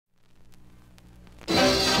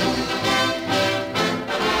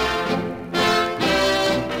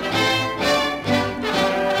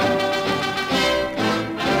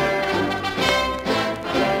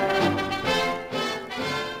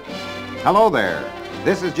Hello there.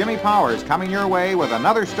 This is Jimmy Powers coming your way with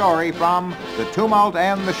another story from The Tumult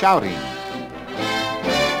and the Shouting.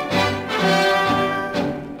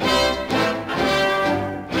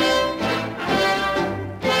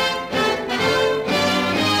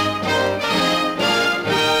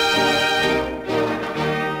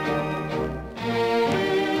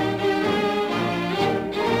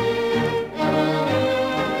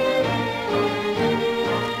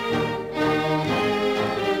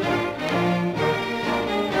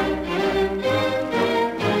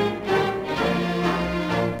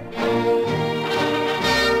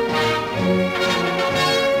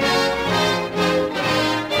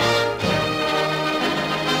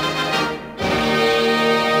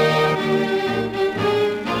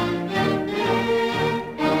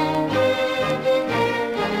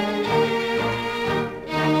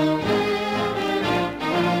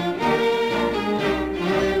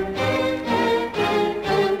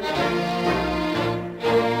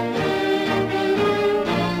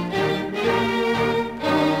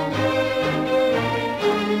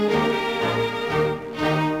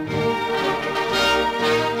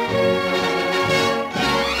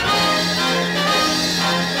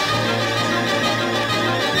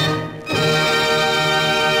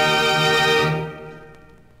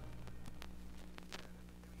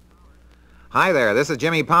 Hi there, this is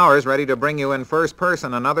Jimmy Powers, ready to bring you in first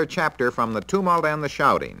person another chapter from The Tumult and the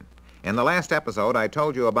Shouting. In the last episode, I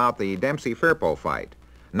told you about the Dempsey-Firpo fight.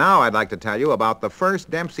 Now I'd like to tell you about the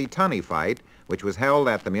first Dempsey-Tunney fight, which was held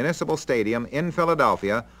at the Municipal Stadium in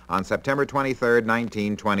Philadelphia on September 23,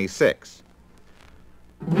 1926.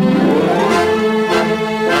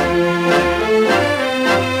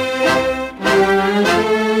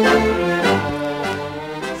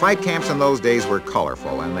 Fight camps in those days were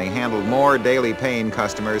colorful, and they handled more daily paying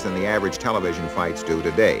customers than the average television fights do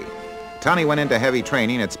today. Tunney went into heavy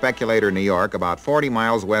training at Speculator, New York, about 40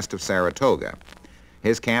 miles west of Saratoga.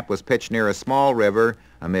 His camp was pitched near a small river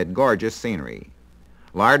amid gorgeous scenery.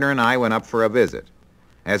 Lardner and I went up for a visit.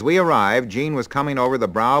 As we arrived, Gene was coming over the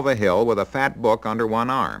brow of a hill with a fat book under one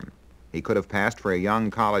arm. He could have passed for a young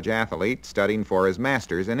college athlete studying for his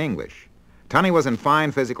master's in English. Tunney was in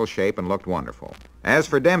fine physical shape and looked wonderful. As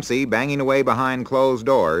for Dempsey, banging away behind closed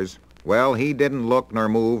doors, well, he didn't look nor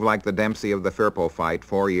move like the Dempsey of the Firpo fight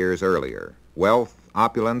 4 years earlier. Wealth,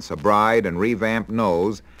 opulence, a bride, and revamped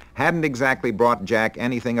nose hadn't exactly brought Jack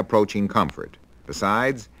anything approaching comfort.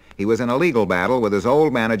 Besides, he was in a legal battle with his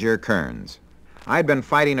old manager, Kearns. I'd been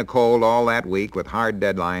fighting a cold all that week with hard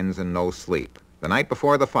deadlines and no sleep. The night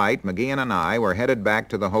before the fight, McGeehan and I were headed back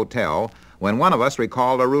to the hotel when one of us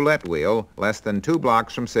recalled a roulette wheel less than 2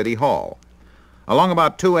 blocks from City Hall. Along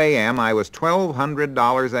about 2 a.m., I was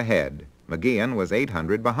 $1,200 ahead. McGeehan was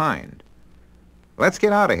 $800 behind. "Let's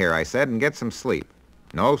get out of here," I said, "and get some sleep."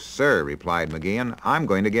 "No, sir," replied McGeehan. "I'm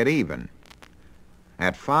going to get even."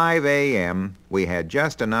 At 5 a.m., we had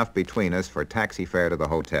just enough between us for taxi fare to the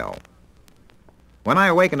hotel. When I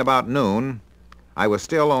awakened about noon, I was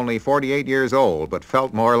still only 48 years old, but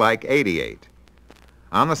felt more like 88.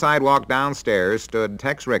 On the sidewalk downstairs stood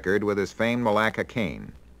Tex Rickard with his famed Malacca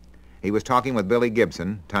cane. He was talking with Billy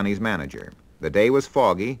Gibson, Tunney's manager. The day was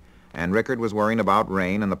foggy, and Rickard was worrying about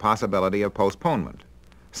rain and the possibility of postponement.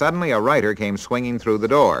 Suddenly, a writer came swinging through the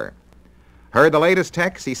door. "Heard the latest,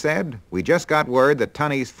 Tex?" he said. "We just got word that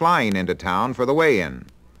Tunney's flying into town for the weigh-in."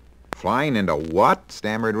 "Flying into what?"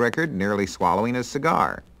 stammered Rickard, nearly swallowing his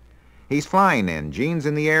cigar. "He's flying in. Gene's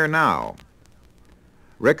in the air now."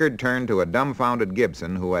 Rickard turned to a dumbfounded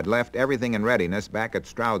Gibson who had left everything in readiness back at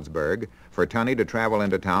Stroudsburg for Tunney to travel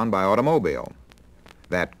into town by automobile.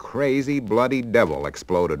 "That crazy, bloody devil,"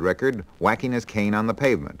 exploded Rickard, whacking his cane on the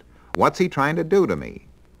pavement. "What's he trying to do to me?"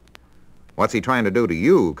 "What's he trying to do to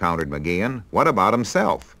you?" countered McGeehan. "What about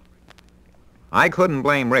himself?" I couldn't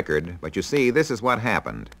blame Rickard, but you see, this is what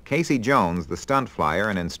happened. Casey Jones, the stunt flyer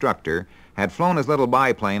and instructor, had flown his little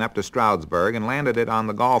biplane up to Stroudsburg and landed it on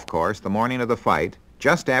the golf course the morning of the fight,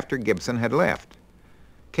 just after Gibson had left.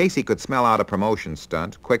 Casey could smell out a promotion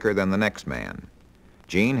stunt quicker than the next man.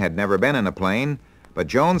 Gene had never been in a plane, but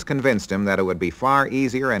Jones convinced him that it would be far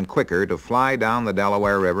easier and quicker to fly down the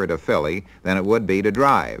Delaware River to Philly than it would be to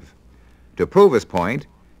drive. To prove his point,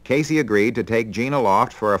 Casey agreed to take Gene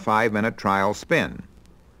aloft for a 5-minute trial spin.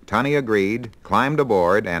 Tunney agreed, climbed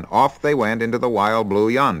aboard, and off they went into the wild blue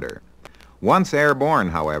yonder. Once airborne,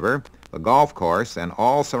 however, the golf course and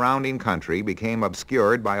all surrounding country became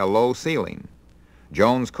obscured by a low ceiling.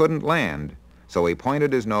 Jones couldn't land, so he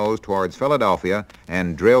pointed his nose towards Philadelphia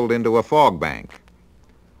and drilled into a fog bank.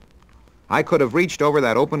 "I could have reached over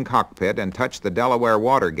that open cockpit and touched the Delaware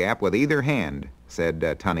water gap with either hand," said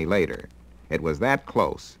Tunney later. It was that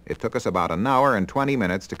close. It took us about an hour and 20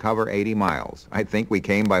 minutes to cover 80 miles. I think we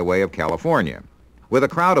came by way of California. With a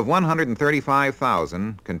crowd of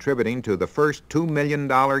 135,000 contributing to the first $2 million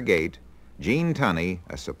gate, Gene Tunney,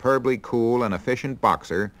 a superbly cool and efficient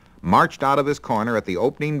boxer, marched out of his corner at the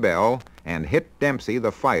opening bell and hit Dempsey,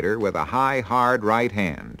 the fighter, with a high, hard right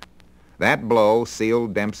hand. That blow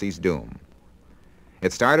sealed Dempsey's doom.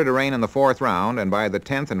 It started to rain in the fourth round, and by the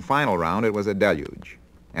 10th and final round, it was a deluge.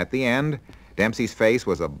 At the end, Dempsey's face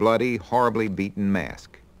was a bloody, horribly beaten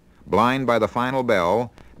mask. Blind by the final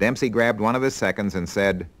bell, Dempsey grabbed one of his seconds and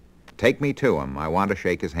said, "Take me to him. I want to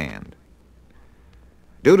shake his hand."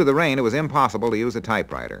 Due to the rain, it was impossible to use a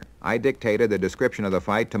typewriter. I dictated the description of the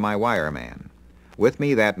fight to my wireman. With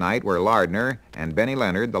me that night were Lardner and Benny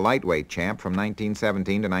Leonard, the lightweight champ from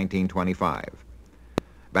 1917 to 1925.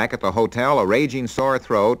 Back at the hotel, a raging sore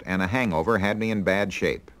throat and a hangover had me in bad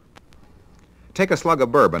shape. "Take a slug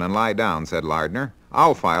of bourbon and lie down," said Lardner.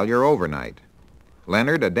 "I'll file your overnight."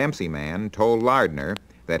 Leonard, a Dempsey man, told Lardner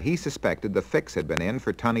that he suspected the fix had been in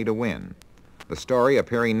for Tunney to win. The story,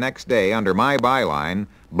 appearing next day under my byline,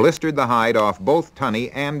 blistered the hide off both Tunney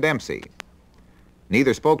and Dempsey.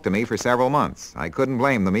 Neither spoke to me for several months. I couldn't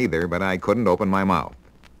blame them either, but I couldn't open my mouth.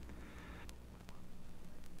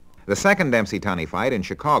 The second Dempsey-Tunney fight in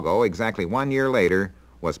Chicago, exactly 1 year later,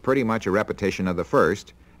 was pretty much a repetition of the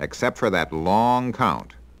first, except for that long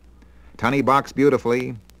count. Tunney boxed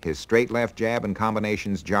beautifully, his straight left jab and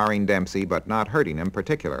combinations jarring Dempsey but not hurting him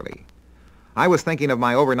particularly. I was thinking of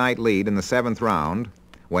my overnight lead in the 7th round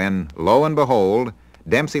when, lo and behold,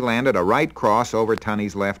 Dempsey landed a right cross over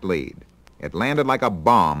Tunney's left lead. It landed like a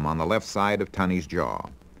bomb on the left side of Tunney's jaw.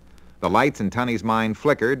 The lights in Tunney's mind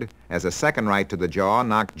flickered as a second right to the jaw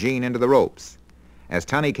knocked Gene into the ropes. As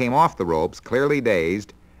Tunney came off the ropes, clearly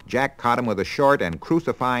dazed, Jack caught him with a short and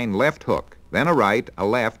crucifying left hook, then a right, a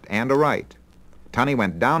left, and a right. Tunney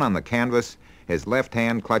went down on the canvas, his left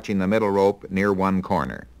hand clutching the middle rope near one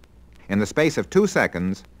corner. In the space of 2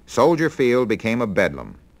 seconds, Soldier Field became a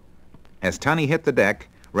bedlam. As Tunney hit the deck,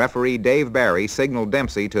 referee Dave Barry signaled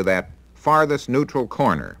Dempsey to that farthest neutral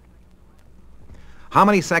corner. How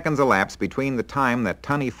many seconds elapsed between the time that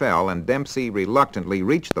Tunney fell and Dempsey reluctantly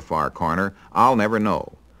reached the far corner, I'll never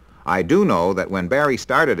know. I do know that when Barry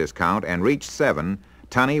started his count and reached 7,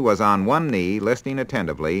 Tunney was on one knee, listening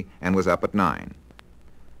attentively, and was up at 9.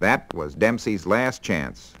 That was Dempsey's last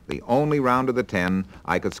chance, the only round of the 10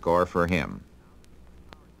 I could score for him.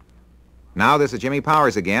 Now this is Jimmy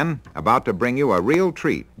Powers again, about to bring you a real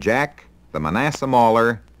treat. Jack, the Manasseh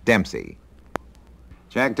Mauler, Dempsey.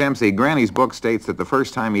 Jack Dempsey, Granny's book states that the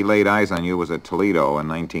first time he laid eyes on you was at Toledo in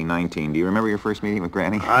 1919. Do you remember your first meeting with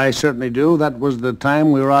Granny? I certainly do. That was the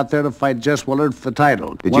time we were out there to fight Jess Willard for the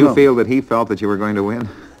title. Did you feel that he felt that you were going to win?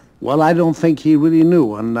 Well, I don't think he really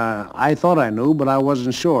knew, and I thought I knew, but I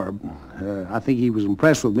wasn't sure. I think he was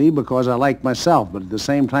impressed with me because I liked myself, but at the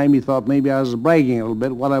same time he thought maybe I was bragging a little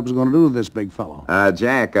bit what I was going to do to this big fellow.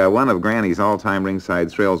 Jack, one of Granny's all-time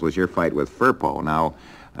ringside thrills was your fight with Firpo. Now,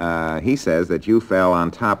 he says that you fell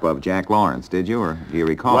on top of Jack Lawrence, did you, or do you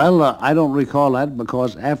recall? Well, I don't recall that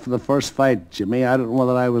because after the first fight, Jimmy, I don't know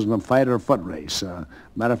whether I was in a fight or a foot race.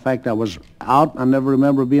 Matter of fact, I was out. I never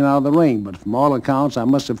remember being out of the ring, but from all accounts, I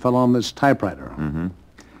must have fell on this typewriter. Mm-hmm.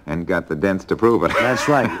 And got the dents to prove it. That's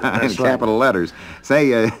right. That's in capital letters.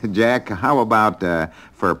 Say, Jack, how about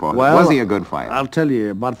Firpo? Well, was he a good fighter? I'll tell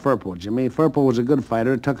you about Firpo, Jimmy. Firpo was a good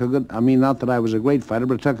fighter. It took a good, not that I was a great fighter,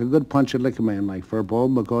 but it took a good puncher to lick a man like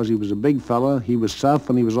Firpo because he was a big fella, he was tough,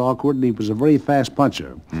 and he was awkward, and he was a very fast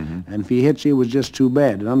puncher. Mm-hmm. And if he hit you, it was just too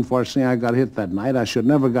bad. And unfortunately, I got hit that night. I should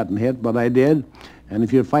never gotten hit, but I did. And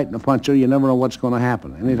if you're fighting a puncher, you never know what's going to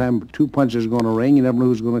happen. Anytime two punchers are going to ring, you never know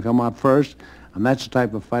who's going to come out first. And that's the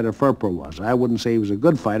type of fighter Firpo was. I wouldn't say he was a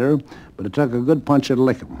good fighter, but it took a good puncher to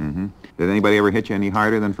lick him. Mm-hmm. Did anybody ever hit you any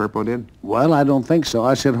harder than Firpo did? Well, I don't think so.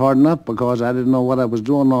 I hit hard enough because I didn't know what I was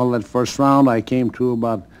doing all that first round. I came to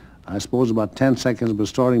about 10 seconds before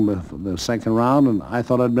starting the second round, and I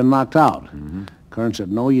thought I'd been knocked out. Mm-hmm. Kern said,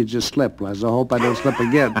 "No, you just slipped." I said, "I hope I don't slip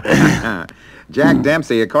again." Jack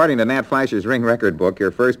Dempsey, according to Nat Fleischer's Ring Record book,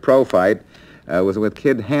 your first pro fight was with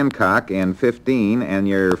Kid Hancock in 15, and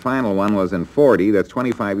your final one was in 40. That's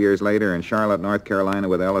 25 years later in Charlotte, North Carolina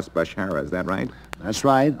with Ellis Bashara. Is that right? That's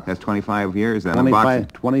right. That's 25 years then.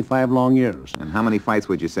 25 long years. And how many fights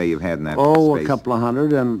would you say you've had in that space? A couple of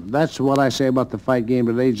hundred, and that's what I say about the fight game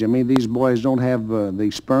today, Jimmy. These boys don't have the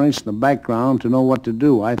experience and the background to know what to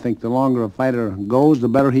do. I think the longer a fighter goes, the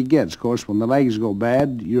better he gets. Of course, when the legs go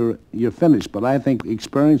bad, you're finished. But I think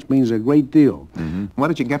experience means a great deal. Mm-hmm. What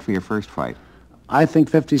did you get for your first fight? I think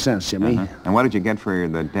 50 cents, Jimmy. And what did you get for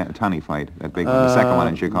the Tunney fight, that big one, the second one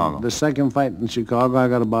in Chicago? The second fight in Chicago, I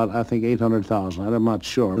got about, I think, 800,000. I'm not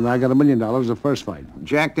sure. And I got $1 million the first fight.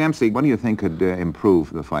 Jack Dempsey, what do you think could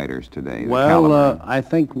improve the fighters today? Well, I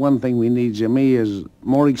think one thing we need, Jimmy, is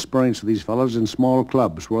more experience for these fellows in small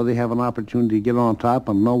clubs where they have an opportunity to get on top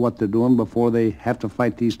and know what they're doing before they have to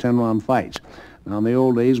fight these 10-round fights. Now, in the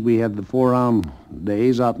old days, we had the 4-round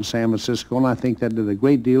days out in San Francisco, and I think that did a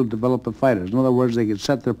great deal to develop the fighters. In other words, they could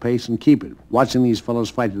set their pace and keep it. Watching these fellows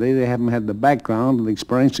fight today, they haven't had the background and the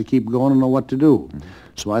experience to keep going and know what to do.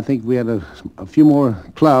 So I think we had a few more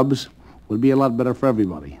clubs would be a lot better for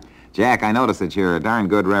everybody. Jack, I notice that you're a darn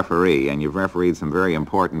good referee, and you've refereed some very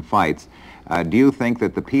important fights. Do you think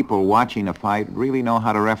that the people watching a fight really know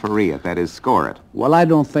how to referee it, that is, score it? Well, I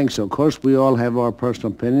don't think so. Of course, we all have our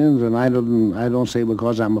personal opinions, and I don't say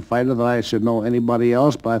because I'm a fighter that I should know anybody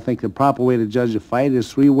else, but I think the proper way to judge a fight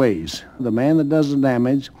is 3 ways. The man that does the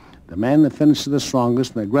damage, the man that finishes the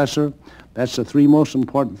strongest, the aggressor. That's the 3 most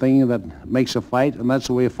important things that makes a fight, and that's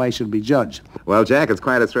the way a fight should be judged. Well, Jack, it's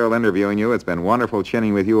quite a thrill interviewing you. It's been wonderful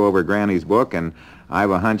chinning with you over Granny's book, and I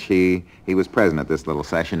have a hunch he was present at this little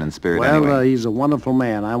session in spirit anyway. Well, he's a wonderful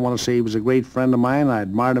man. I want to say he was a great friend of mine. I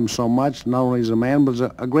admired him so much, not only as a man, but as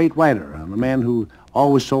a great writer, and a man who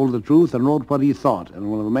always told the truth and wrote what he thought. And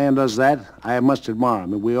when a man does that, I must admire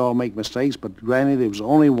him. We all make mistakes, but Granny, there was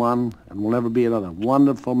only one, and will never be another.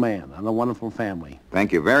 Wonderful man and a wonderful family.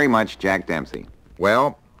 Thank you very much, Jack Dempsey.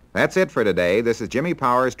 Well, that's it for today. This is Jimmy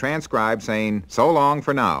Powers, transcribed, saying so long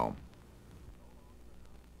for now.